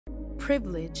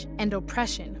privilege, and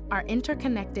oppression are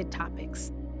interconnected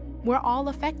topics. We're all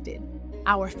affected: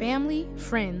 our family,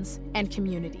 friends, and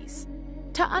communities.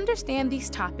 To understand these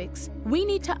topics, we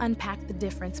need to unpack the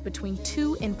difference between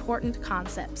two important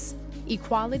concepts: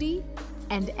 equality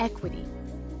and equity.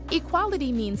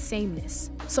 Equality means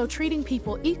sameness, so treating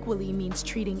people equally means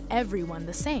treating everyone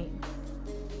the same.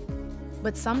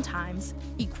 But sometimes,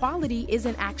 equality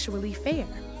isn't actually fair.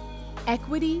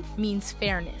 Equity means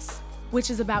fairness, which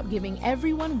is about giving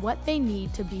everyone what they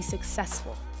need to be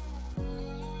successful.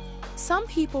 Some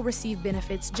people receive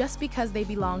benefits just because they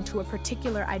belong to a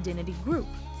particular identity group.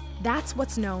 That's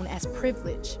what's known as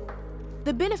privilege.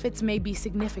 The benefits may be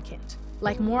significant,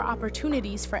 like more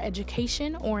opportunities for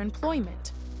education or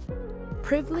employment.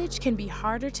 Privilege can be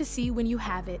harder to see when you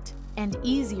have it and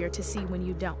easier to see when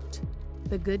you don't.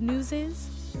 The good news is,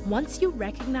 once you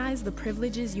recognize the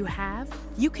privileges you have,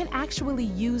 you can actually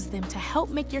use them to help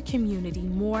make your community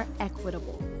more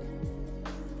equitable.